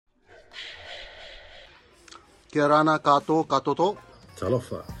Kirana kato katoto.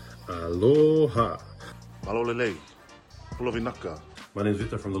 Talofa. Aloha. Malolele. Pulovinaka. My name is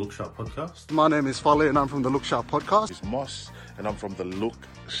Victor from the Look Sharp podcast. My name is Fale and I'm from the Look Sharp podcast. It's Moss, and I'm from the Look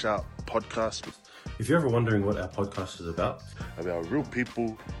Sharp podcast. If you're ever wondering what our podcast is about Real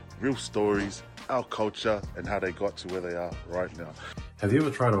people, real stories, our culture, and how they got to where they are right now. have you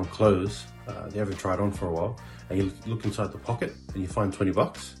ever tried on clothes, you haven't tried on for a while, and you look inside the pocket and you find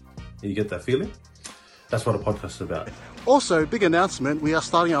 $20 and you get that feeling? That's what a podcast is about. Also, big announcement, we are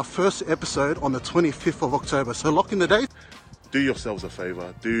starting our first episode on the 25th of October. So lock in the date. Do yourselves a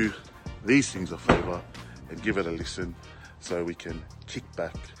favor, do these things a favor, and give it a listen so we can kick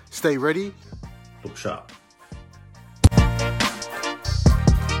back. Stay ready. Look Sharp.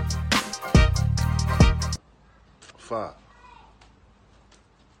 Far.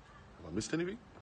 Have I missed anything?